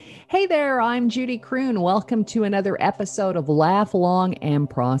Hey there, I'm Judy Croon. Welcome to another episode of Laugh Long and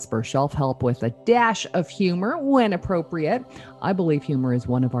Prosper, self help with a dash of humor when appropriate. I believe humor is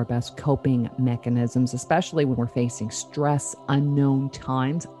one of our best coping mechanisms, especially when we're facing stress, unknown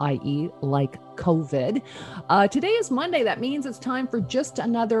times, i.e., like COVID. Today is Monday. That means it's time for just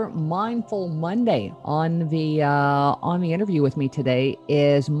another Mindful Monday. On the interview with me today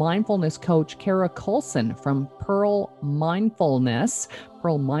is mindfulness coach Kara Coulson from Pearl Mindfulness.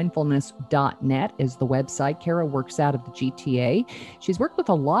 PearlMindfulness.net is the website. Kara works out of the GTA. She's worked with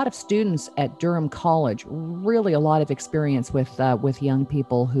a lot of students at Durham College, really a lot of experience with young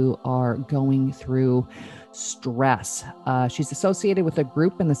people who are going through stress. She's associated with a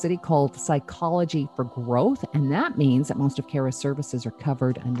group in the city called Psychology for Growth, and that means that most of Kara's services are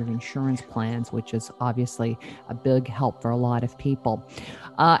covered under insurance plans, which is obviously a big help for a lot of people.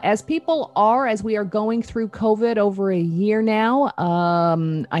 As we are going through COVID over a year now,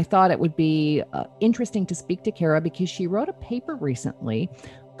 I thought it would be interesting to speak to Kara because she wrote a paper recently,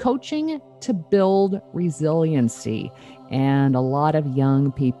 Coaching to Build Resiliency. And a lot of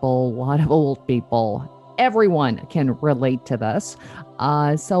young people, a lot of old people, everyone can relate to this.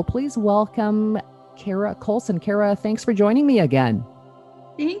 So please welcome Kara Coulson. Kara, thanks for joining me again.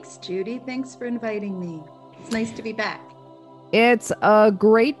 Thanks, Judy. Thanks for inviting me. It's nice to be back. It's a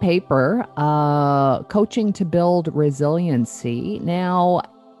great paper, Coaching to Build Resiliency. Now,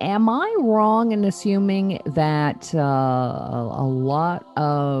 am I wrong in assuming that a lot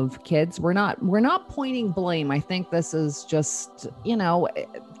of kids, we're not pointing blame. I think this is just,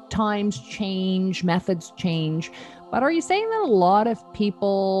 times change, methods change. But are you saying that a lot of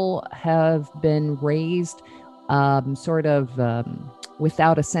people have been raised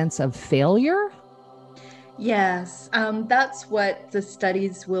without a sense of failure? Yes, that's what the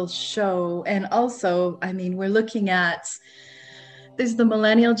studies will show. And also, we're looking at, there's the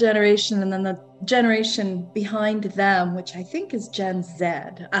millennial generation and then the generation behind them, which I think is Gen Z.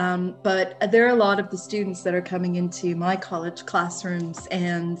 But there are a lot of the students that are coming into my college classrooms.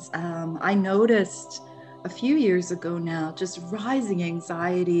 And I noticed a few years ago now, just rising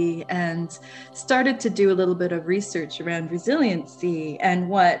anxiety, and started to do a little bit of research around resiliency. And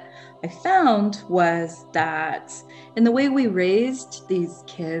what I found was that in the way we raised these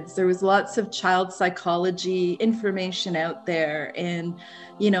kids, there was lots of child psychology information out there, and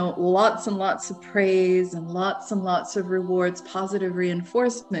lots and lots of praise and lots of rewards, positive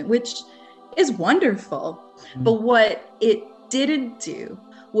reinforcement, which is wonderful. But what it didn't do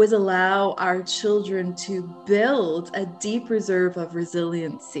was allow our children to build a deep reserve of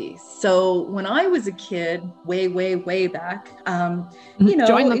resiliency. So when I was a kid, way back,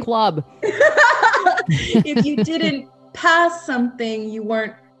 join the club. If you didn't pass something, you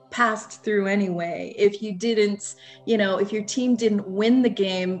weren't passed through anyway. If you didn't, if your team didn't win the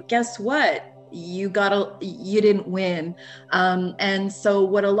game, guess what? You didn't win. And so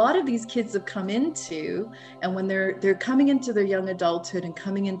what a lot of these kids have come into, and when they're coming into their young adulthood and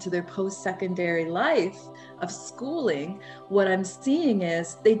coming into their post-secondary life of schooling, what I'm seeing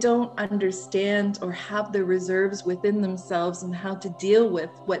is they don't understand or have the reserves within themselves and how to deal with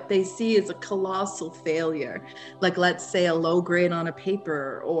what they see as a colossal failure. Like, let's say a low grade on a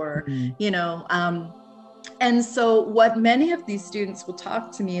paper, or, and so what many of these students will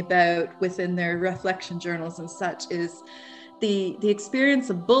talk to me about within their reflection journals and such is the experience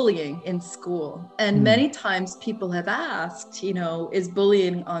of bullying in school. And many times people have asked, is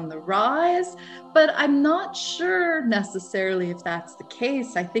bullying on the rise? But I'm not sure necessarily if that's the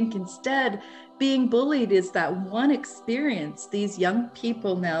case. I think instead, being bullied is that one experience these young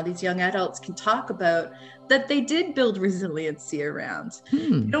people now, these young adults can talk about, that they did build resiliency around.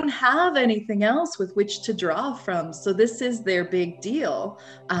 They don't have anything else with which to draw from. So this is their big deal,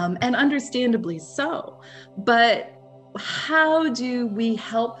 and understandably so. But how do we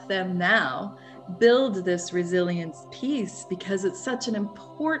help them now build this resilience piece? Because it's such an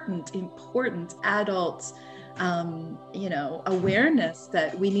important adult awareness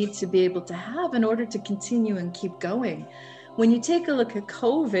that we need to be able to have in order to continue and keep going. When you take a look at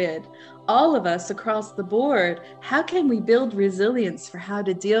COVID, all of us across the board, how can we build resilience for how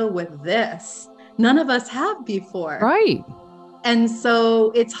to deal with this? None of us have before. Right. And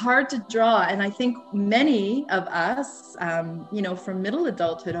so it's hard to draw. And I think many of us, from middle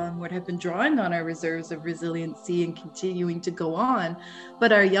adulthood onward, have been drawing on our reserves of resiliency and continuing to go on.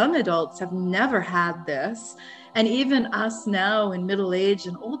 But our young adults have never had this. And even us now in middle age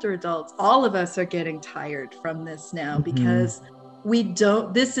and older adults, all of us are getting tired from this now, because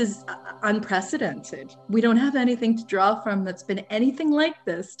this is unprecedented. We don't have anything to draw from that's been anything like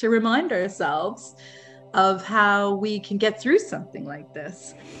this to remind ourselves of how we can get through something like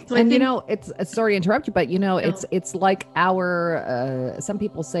this. So and I think, it's sorry to interrupt you, but it's like our some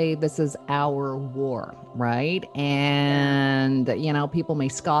people say this is our war, right? And people may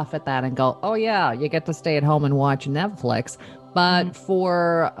scoff at that and go, oh yeah, you get to stay at home and watch Netflix. But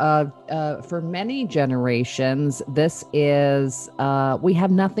for many generations, this is we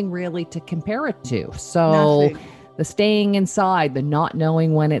have nothing really to compare it to. So nothing. the staying inside, the not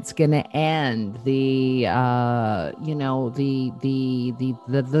knowing when it's going to end, the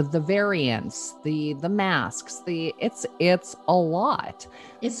the variants, the masks, it's a lot.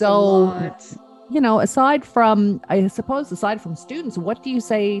 It's a lot. Aside from students, what do you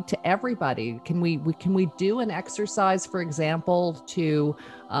say to everybody? Can we do an exercise, for example, to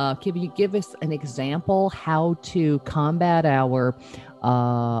give us an example how to combat our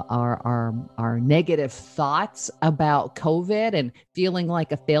negative thoughts about COVID and feeling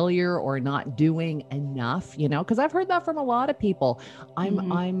like a failure or not doing enough, because I've heard that from a lot of people.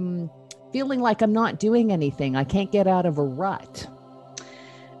 I'm feeling like I'm not doing anything. I can't get out of a rut.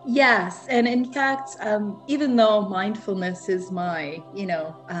 Yes. And in fact, even though mindfulness is my,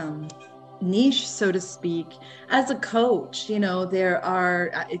 niche, so to speak, as a coach,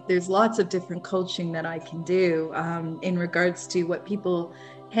 there's lots of different coaching that I can do in regards to what people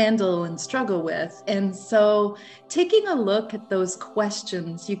handle and struggle with. And so taking a look at those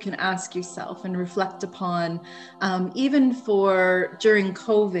questions you can ask yourself and reflect upon, even for during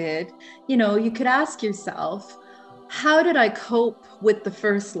COVID, you could ask yourself, how did I cope with the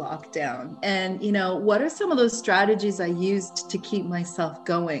first lockdown? And, what are some of those strategies I used to keep myself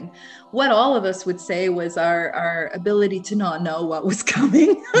going? What all of us would say was our ability to not know what was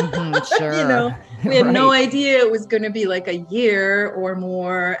coming. Sure. We had no idea it was going to be like a year or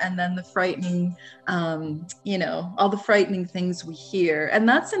more. And then the frightening, all the frightening things we hear. And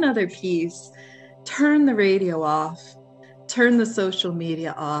that's another piece. Turn the radio off. Turn the social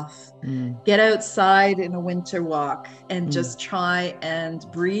media off, get outside in a winter walk and just try and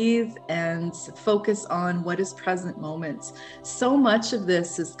breathe and focus on what is present moment. So much of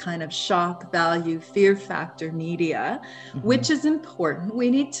this is kind of shock value, fear factor media, which is important. We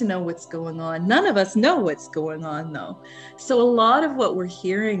need to know what's going on. None of us know what's going on though. So a lot of what we're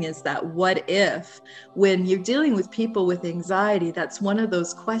hearing is that what if, when you're dealing with people with anxiety, that's one of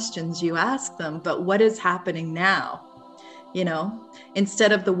those questions you ask them, but what is happening now?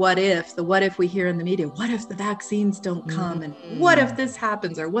 Instead of the what if we hear in the media, what if the vaccines don't come and what if this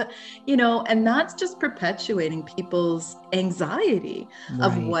happens or what, and that's just perpetuating people's anxiety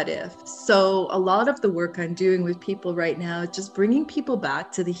of what if. So a lot of the work I'm doing with people right now is just bringing people back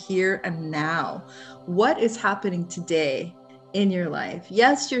to the here and now. What is happening today in your life?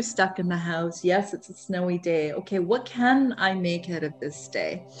 Yes, you're stuck in the house. Yes, it's a snowy day. Okay, what can I make out of this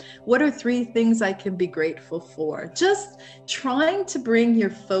day? What are 3 things I can be grateful for? Just trying to bring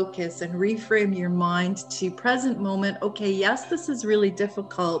your focus and reframe your mind to present moment. Okay, yes, this is really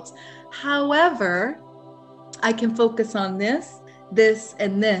difficult. However, I can focus on this,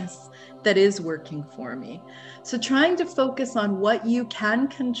 and this that is working for me. So trying to focus on what you can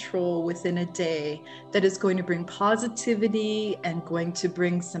control within a day that is going to bring positivity and going to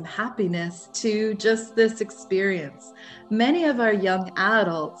bring some happiness to just this experience. Many of our young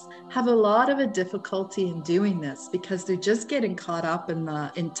adults have a lot of a difficulty in doing this because they're just getting caught up in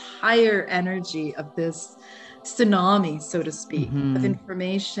the entire energy of this tsunami, so to speak, of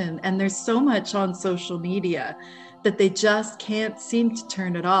information. And there's so much on social media that they just can't seem to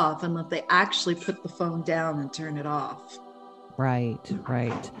turn it off unless they actually put the phone down and turn it off. Right.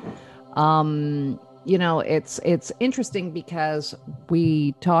 It's interesting because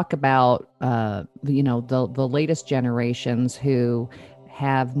we talk about, the latest generations who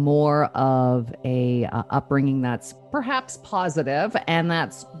have more of a upbringing that's perhaps positive, and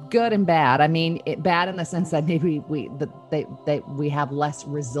that's good and bad. I mean, bad in the sense that maybe we have less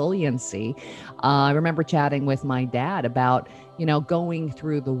resiliency. I remember chatting with my dad about, going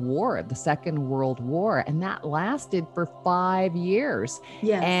through the Second World War, and that lasted for 5 years.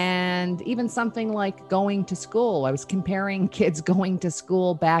 Yes. And even something like going to school. I was comparing kids going to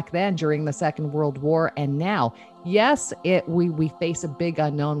school back then during the Second World War and now. Yes, we face a big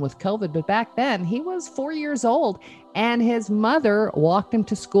unknown with COVID, but back then he was 4 years old and his mother walked him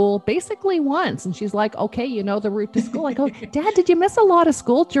to school basically once. And she's like, okay, the route to school. I go, Dad, did you miss a lot of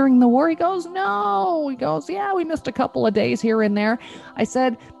school during the war? He goes, no. He goes, yeah, we missed a couple of days here and there. I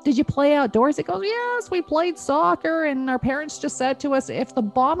said, did you play outdoors? He goes, yes, we played soccer. And our parents just said to us, if the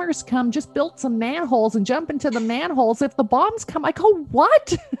bombers come, just build some manholes and jump into the manholes. If the bombs come, I go,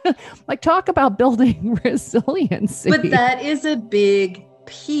 what? Like, talk about building resiliency. But that is a big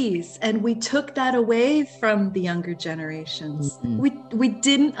piece, and we took that away from the younger generations. We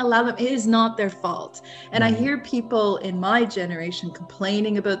didn't allow them. It is not their fault. And I hear people in my generation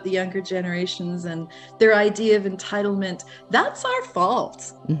complaining about the younger generations and their idea of entitlement. That's our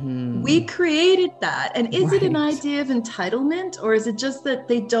fault. We created that. And is it an idea of entitlement, or is it just that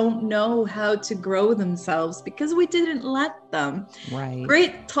they don't know how to grow themselves because we didn't let them?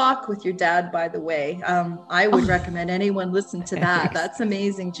 Great talk with your dad, by the way. I would recommend anyone listen to that. That's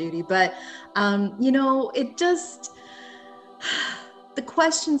amazing, Judy. But, it just, the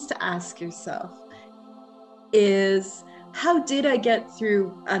questions to ask yourself is, how did I get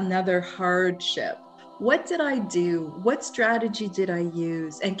through another hardship? What did I do? What strategy did I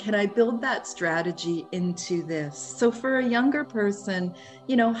use? And can I build that strategy into this? So for a younger person,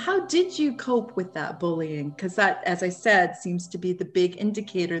 how did you cope with that bullying? Because that, as I said, seems to be the big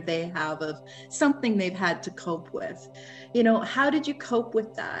indicator they have of something they've had to cope with. How did you cope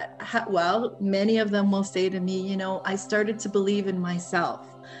with that? Well, many of them will say to me, I started to believe in myself.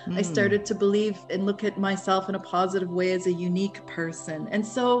 I started to believe and look at myself in a positive way as a unique person. And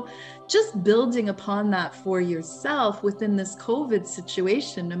so just building upon that for yourself within this COVID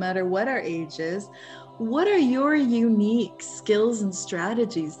situation, no matter what our age is, what are your unique skills and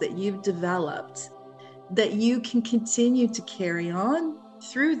strategies that you've developed that you can continue to carry on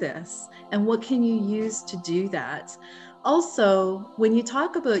through this? And what can you use to do that? Also, when you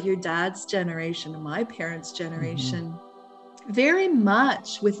talk about your dad's generation and my parents' generation, very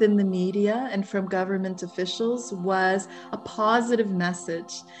much within the media and from government officials was a positive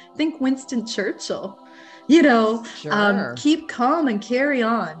message. Think Winston Churchill, keep calm and carry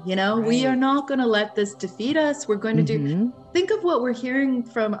on. We are not going to let this defeat us. We're going to do. Think of what we're hearing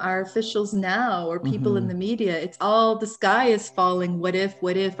from our officials now, or people in the media. It's all, the sky is falling. What if,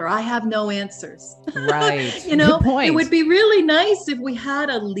 or I have no answers. Right. Good point. It would be really nice if we had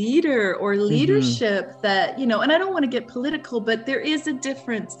a leader or leadership that, and I don't want to get political, but there is a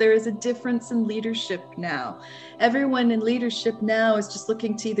difference. There is a difference in leadership now. Everyone in leadership now is just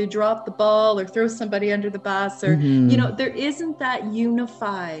looking to either drop the ball or throw somebody under the bus, or, there isn't that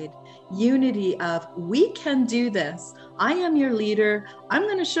unified unity of, we can do this. I am your leader. I'm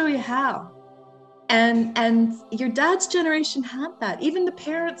going to show you how. And your dad's generation had that. Even the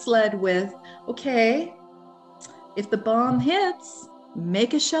parents led with, okay, if the bomb hits,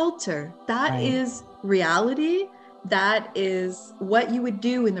 make a shelter. That is reality. That is what you would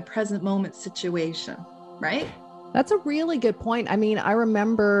do in the present moment situation, right? That's a really good point. I mean, I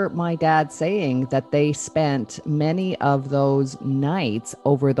remember my dad saying that they spent many of those nights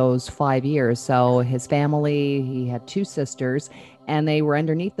over those 5 years. So his family, he had 2 sisters, and they were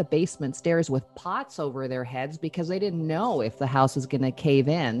underneath the basement stairs with pots over their heads because they didn't know if the house was going to cave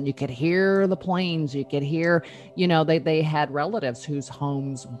in. You could hear the planes. You could hear, they had relatives whose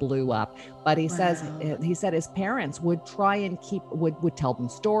homes blew up. But he said his parents would try and would tell them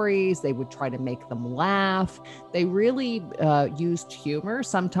stories. They would try to make them laugh. They really used humor,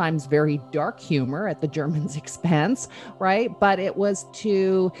 sometimes very dark humor at the Germans' expense, right? But it was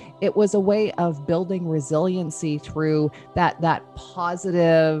a way of building resiliency through that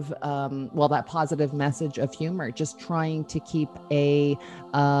positive, that positive message of humor, just trying to keep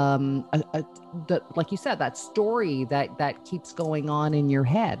like you said, that story that keeps going on in your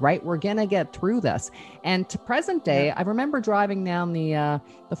head, right? We're going to get through this. And to present day, I remember driving down the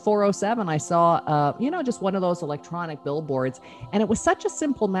 407, I saw, just one of those electronic billboards, and it was such a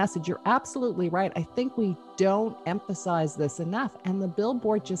simple message. You're absolutely right. I think we don't emphasize this enough. And the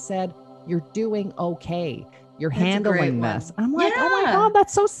billboard just said, you're doing okay. You're handling this. I'm like, oh my God,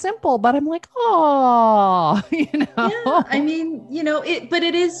 that's so simple. But I'm like, oh, Yeah, I mean, but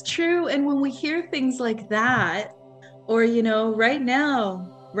it is true. And when we hear things like that, or, right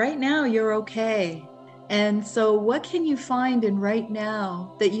now, you're okay. And so what can you find in right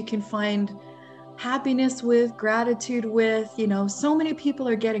now that you can find happiness with, gratitude with? So many people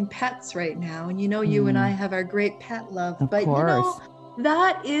are getting pets right now. And, you and I have our great pet love. Of course.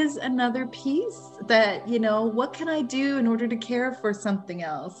 That is another piece that, what can I do in order to care for something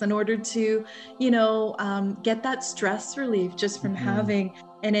else, in order to, get that stress relief just from having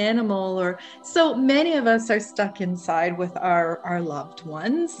an animal? Or so many of us are stuck inside with our loved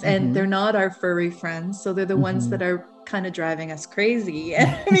ones, and they're not our furry friends. So they're the ones that are kind of driving us crazy.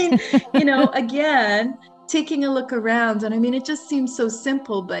 I mean, again, taking a look around. And I mean, it just seems so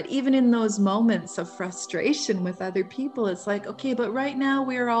simple, but even in those moments of frustration with other people, it's like, okay, but right now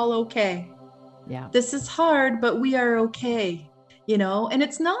we're all okay. Yeah. This is hard, but we are okay. and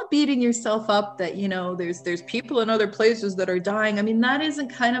it's not beating yourself up that, there's people in other places that are dying. I mean, that isn't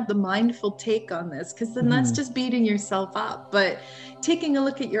kind of the mindful take on this, because then that's just beating yourself up. But taking a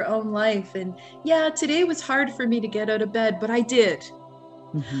look at your own life and, yeah, today was hard for me to get out of bed, but I did.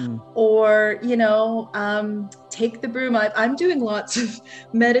 Or, take the broom. I'm doing lots of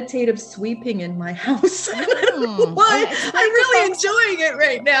meditative sweeping in my house. I really enjoying it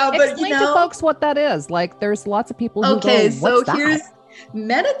right now. Explain to folks what that is. Like, there's lots of people who go, what's so that? Here's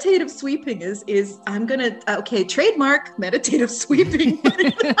meditative sweeping is I'm gonna trademark meditative sweeping.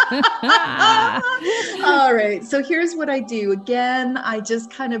 All right, so here's what I do. Again, I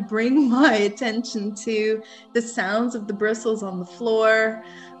just kind of bring my attention to the sounds of the bristles on the floor,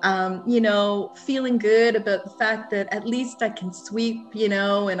 feeling good about the fact that at least I can sweep,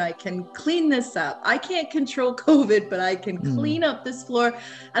 and I can clean this up. I can't control COVID, but I can clean up this floor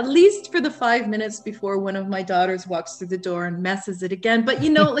at least for the 5 minutes before one of my daughters walks through the door and messes it again. But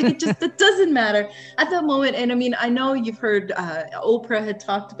it doesn't matter at that moment. And I mean, I know you've heard Oprah had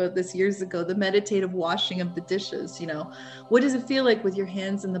talked about this years ago, the meditative washing of the dishes. What does it feel like with your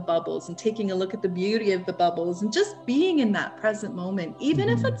hands in the bubbles and taking a look at the beauty of the bubbles and just being in that present moment, even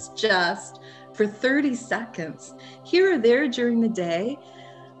if it's just for 30 seconds here or there during the day.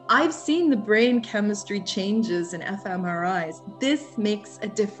 I've seen the brain chemistry changes in fMRIs. This makes a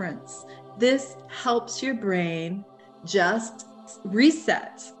difference. This helps your brain just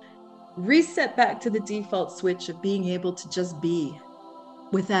reset back to the default switch of being able to just be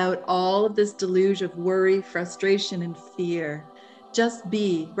without all of this deluge of worry, frustration, and fear. Just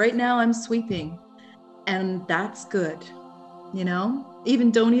be. Right now I'm sweeping, and that's good.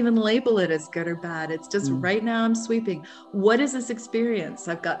 Don't even label it as good or bad. It's just right now I'm sweeping. What is this experience?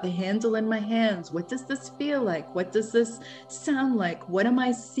 I've got the handle in my hands. What does this feel like? What does this sound like? What am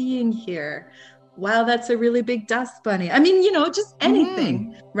I seeing here? Wow, that's a really big dust bunny. I mean, just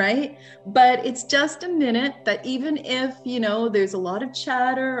anything, right? But it's just a minute that even if, there's a lot of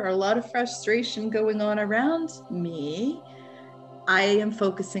chatter or a lot of frustration going on around me, I am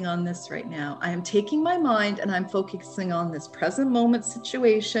focusing on this right now. I am taking my mind and I'm focusing on this present moment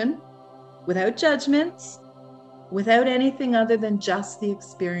situation without judgments, without anything other than just the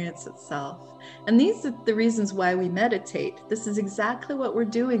experience itself. And these are the reasons why we meditate. This is exactly what we're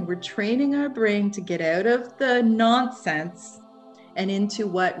doing. We're training our brain to get out of the nonsense and into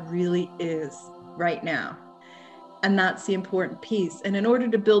what really is right now. And that's the important piece. And in order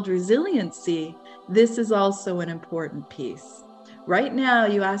to build resiliency, this is also an important piece. Right now,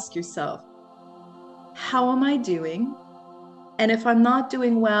 you ask yourself, how am I doing? And if I'm not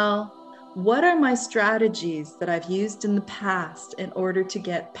doing well, what are my strategies that I've used in the past in order to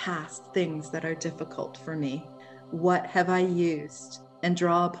get past things that are difficult for me? What have I used? And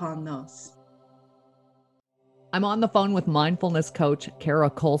draw upon those. I'm on the phone with mindfulness coach Kara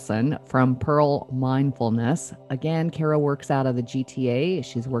Colson from Pearl Mindfulness. Again, Kara works out of the GTA.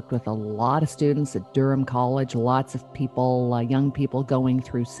 She's worked with a lot of students at Durham College, lots of people, young people going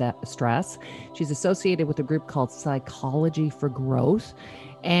through stress. She's associated with a group called Psychology for Growth.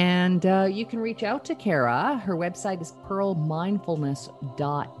 And you can reach out to Kara. Her website is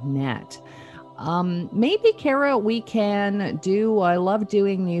pearlmindfulness.net. Maybe, Kara, we can I love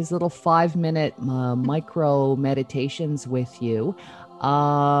doing these little 5-minute micro meditations with you.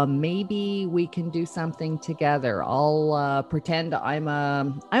 Maybe we can do something together. I'll pretend I'm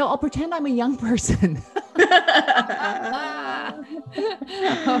a young person.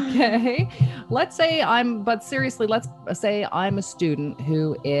 Okay. Let's say I'm a student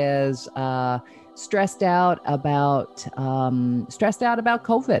who is stressed out about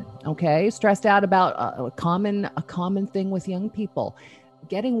COVID. Okay. Stressed out about a common thing with young people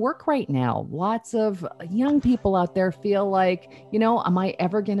getting work right now. Lots of young people out there feel like, am I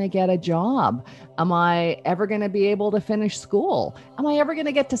ever going to get a job? Am I ever going to be able to finish school? Am I ever going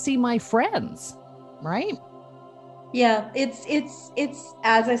to get to see my friends? Right? Yeah, it's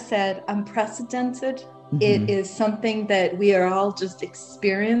as I said, unprecedented. It is something that we are all just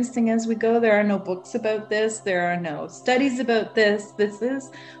experiencing as we go. There are no books about this. There are no studies about this. This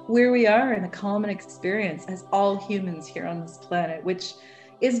is where we are in a common experience as all humans here on this planet, which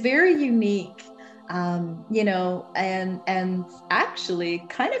is very unique, and actually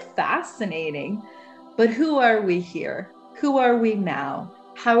kind of fascinating. But who are we here? Who are we now?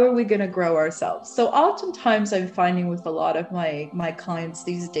 How are we going to grow ourselves? So oftentimes I'm finding with a lot of my clients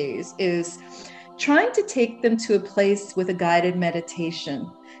these days is trying to take them to a place with a guided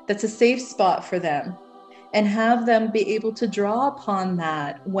meditation that's a safe spot for them, and have them be able to draw upon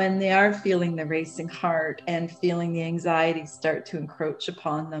that when they are feeling the racing heart and feeling the anxiety start to encroach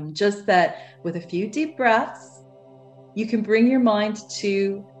upon them. Just that with a few deep breaths You can bring your mind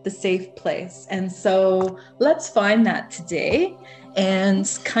to the safe place. And so let's find that today, and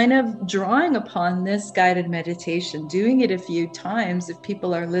kind of drawing upon this guided meditation, doing it a few times if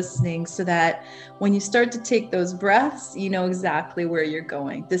people are listening, so that when you start to take those breaths, you know exactly where you're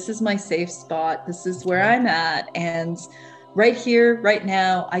going. This is my safe spot. This is where I'm at. And right here, right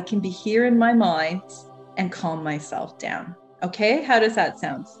now, I can be here in my mind and calm myself down. Okay, how does that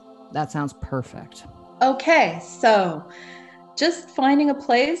sound? That sounds perfect. Okay, so just finding a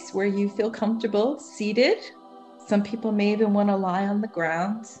place where you feel comfortable, seated. Some people may even want to lie on the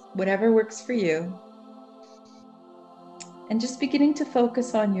ground, whatever works for you. And just beginning to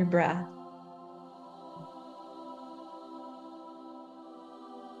focus on your breath.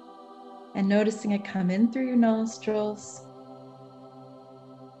 And noticing it come in through your nostrils.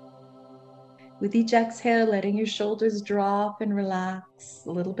 With each exhale, letting your shoulders drop and relax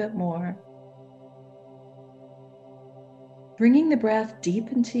a little bit more. Bringing the breath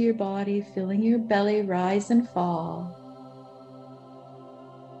deep into your body, feeling your belly rise and fall.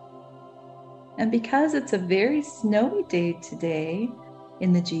 And because it's a very snowy day today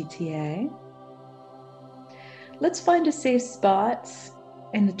in the GTA, let's find a safe spot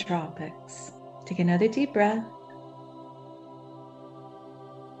in the tropics. Take another deep breath.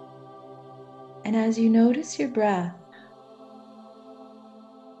 And as you notice your breath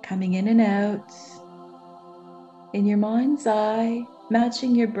coming in and out, in your mind's eye,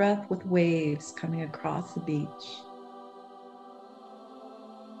 matching your breath with waves coming across the beach.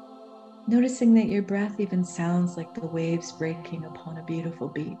 Noticing that your breath even sounds like the waves breaking upon a beautiful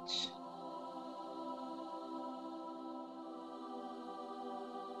beach.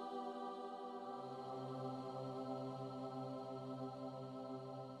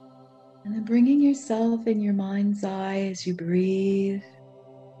 And then bringing yourself in your mind's eye as you breathe,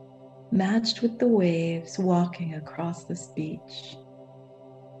 matched with the waves walking across this beach.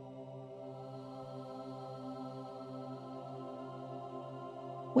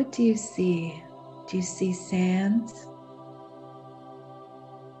 What do you see? Do you see sand?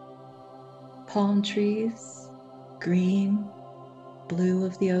 Palm trees? Green? Blue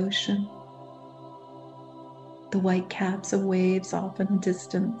of the ocean? The white caps of waves off in the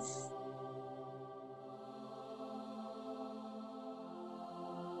distance?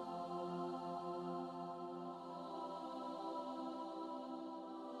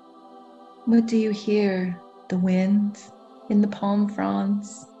 What do you hear? The wind in the palm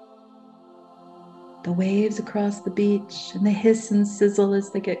fronds, the waves across the beach, and the hiss and sizzle as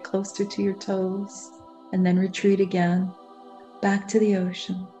they get closer to your toes and then retreat again back to the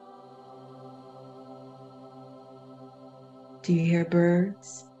ocean. Do you hear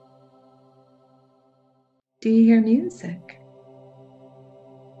birds? Do you hear music?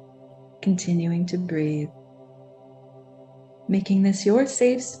 Continuing to breathe, making this your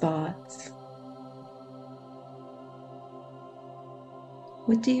safe spot.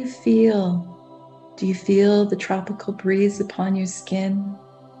 What do you feel? Do you feel the tropical breeze upon your skin?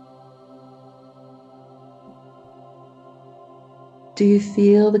 Do you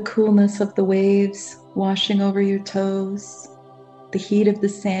feel the coolness of the waves washing over your toes, the heat of the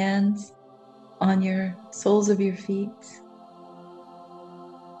sand on your soles of your feet?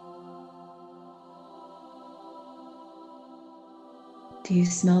 Do you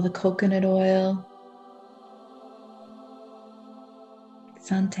smell the coconut oil,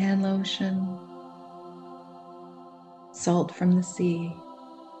 suntan lotion, salt from the sea?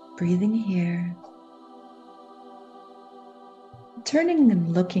 Breathing here, turning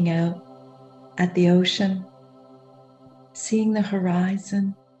and looking out at the ocean, seeing the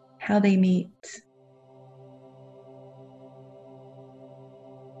horizon, how they meet.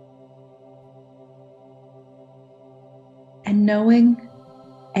 And knowing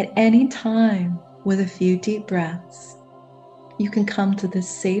at any time, with a few deep breaths, you can come to this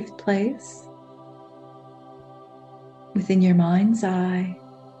safe place within your mind's eye.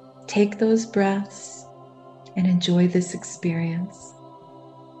 Take those breaths and enjoy this experience,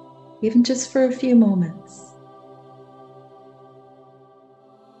 even just for a few moments.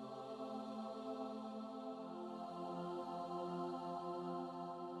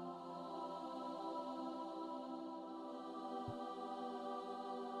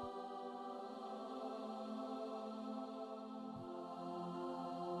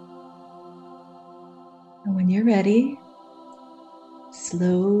 And when you're ready,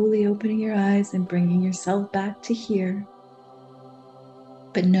 slowly opening your eyes and bringing yourself back to here,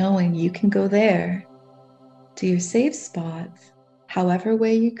 but knowing you can go there to your safe spot, however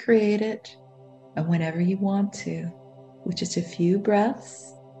way you create it, and whenever you want to, with just a few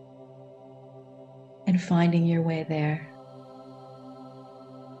breaths and finding your way there.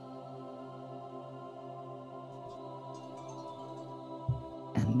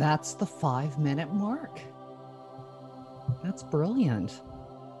 And that's the 5-minute mark. That's brilliant.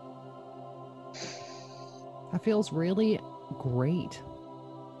 That feels really great.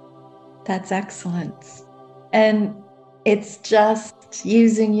 That's excellent. And it's just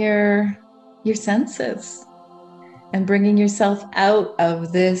using your senses and bringing yourself out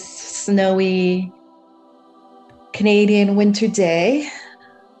of this snowy Canadian winter day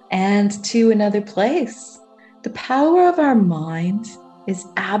and to another place. The power of our mind is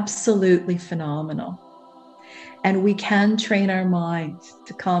absolutely phenomenal. And we can train our mind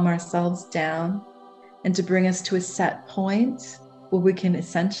to calm ourselves down and to bring us to a set point where we can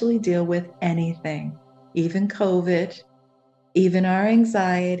essentially deal with anything, even COVID, even our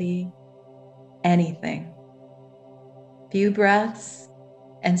anxiety, anything. Few breaths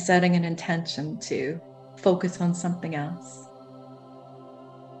and setting an intention to focus on something else.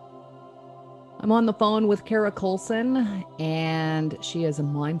 I'm on the phone with Kara Colson, and she is a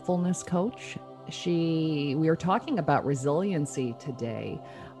mindfulness coach. We are talking about resiliency today.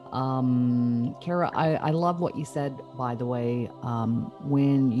 Kara, I love what you said, by the way,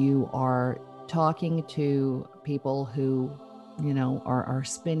 when you are talking to people who, are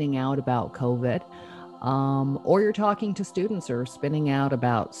spinning out about COVID, or you're talking to students who are spinning out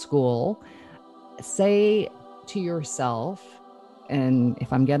about school, say to yourself, and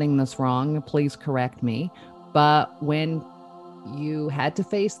if I'm getting this wrong, please correct me, but when you had to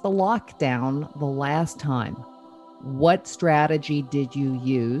face the lockdown the last time, what strategy did you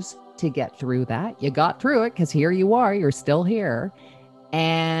use to get through that? You got through it because here you are, you're still here.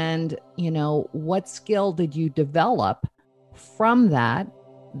 And, what skill did you develop from that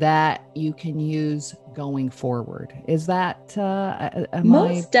you can use going forward? Is that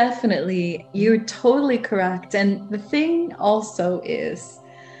most definitely? You're totally correct. And the thing also is,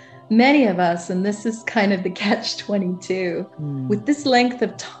 many of us, and this is kind of the catch-22, with this length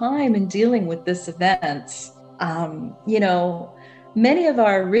of time in dealing with this event, many of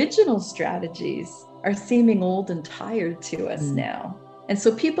our original strategies are seeming old and tired to us now. And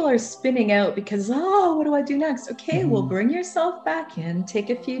so people are spinning out because, what do I do next? Okay, well, bring yourself back in, take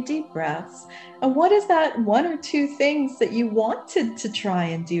a few deep breaths. And what is that one or two things that you wanted to try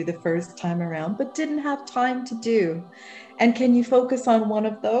and do the first time around, but didn't have time to do? And can you focus on one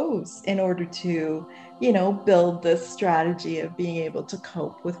of those in order to, build this strategy of being able to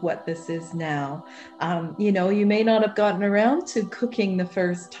cope with what this is now? You may not have gotten around to cooking the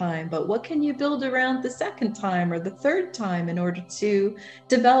first time, but what can you build around the second time or the third time in order to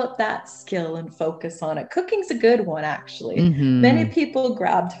develop that skill and focus on it? Cooking's a good one, actually. Many people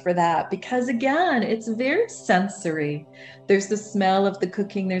grabbed for that because, again, it's very sensory. There's the smell of the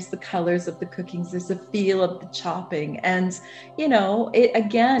cooking, there's the colors of the cookings, there's the feel of the chopping. And,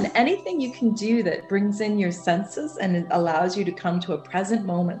 anything you can do that brings in your senses and it allows you to come to a present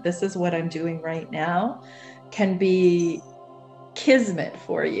moment, this is what I'm doing right now, can be kismet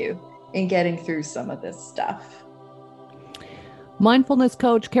for you in getting through some of this stuff. Mindfulness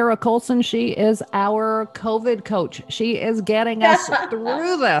coach Kara Colson, she is our COVID coach. She is getting us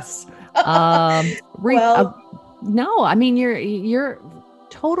through this. No, I mean, you're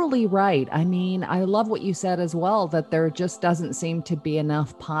totally right. I mean, I love what you said as well, that there just doesn't seem to be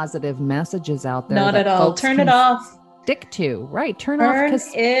enough positive messages out there. Not at all. Turn it off. Stick to, right? Turn off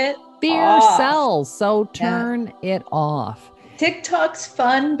because fear sells. So turn it off. TikTok's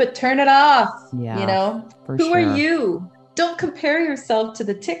fun, but turn it off. Yeah. Who are you? Don't compare yourself to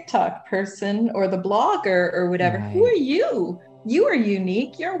the TikTok person or the blogger or whatever. Right. Who are you? You are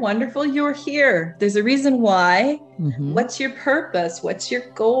unique. You're wonderful. You're here. There's a reason why. What's your purpose? What's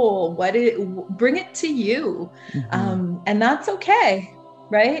your goal? Bring it to you. And that's okay.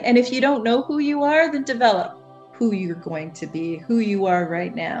 Right. And if you don't know who you are, then develop who you're going to be, who you are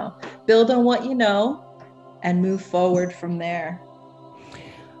right now. Build on what you know and move forward from there.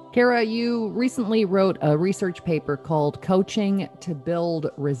 Kara, you recently wrote a research paper called Coaching to Build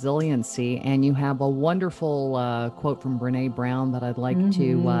Resiliency, and you have a wonderful quote from Brene Brown that I'd like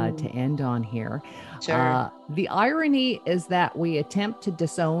to end on here. Sure. The irony is that we attempt to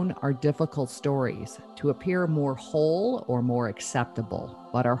disown our difficult stories to appear more whole or more acceptable,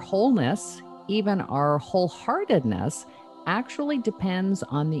 but our wholeness, even our wholeheartedness, actually depends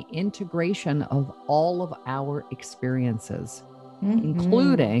on the integration of all of our experiences.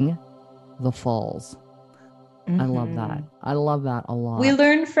 Including the falls. I love that. I love that a lot. We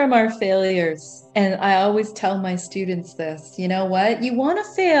learn from our failures. And I always tell my students this, you know what? You want to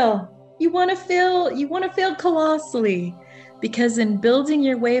fail. You want to fail colossally. because in building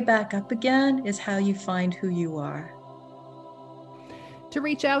your way back up again is how you find who you are. To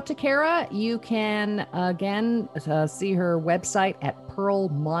reach out to Kara, you can again see her website at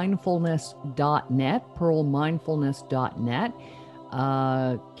pearlmindfulness.net, pearlmindfulness.net.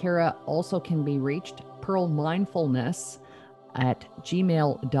 Kara also can be reached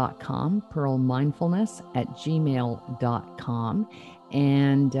pearlmindfulness@gmail.com, pearlmindfulness@gmail.com.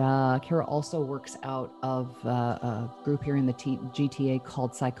 And Kara also works out of a group here in the GTA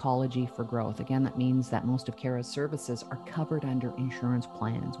called Psychology for Growth. Again, that means that most of Kara's services are covered under insurance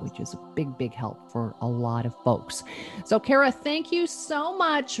plans, which is a big, big help for a lot of folks. So, Kara, thank you so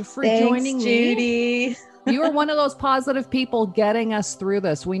much for joining me. Judy. You are one of those positive people getting us through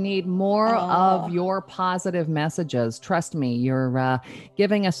this. We need more of your positive messages. Trust me, you're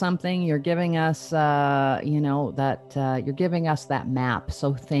giving us something. You're giving us, you're giving us that map.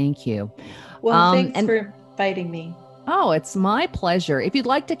 So thank you. Well, thanks for inviting me. Oh, it's my pleasure. If you'd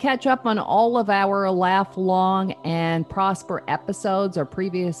like to catch up on all of our Laugh Long and Prosper episodes or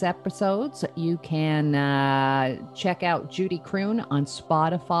previous episodes, you can check out Judy Croon on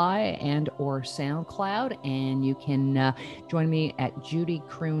Spotify and or SoundCloud, and you can join me at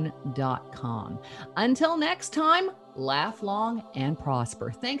judycroon.com. Until next time, laugh long and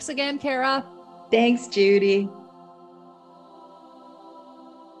prosper. Thanks again, Kara. Thanks, Judy.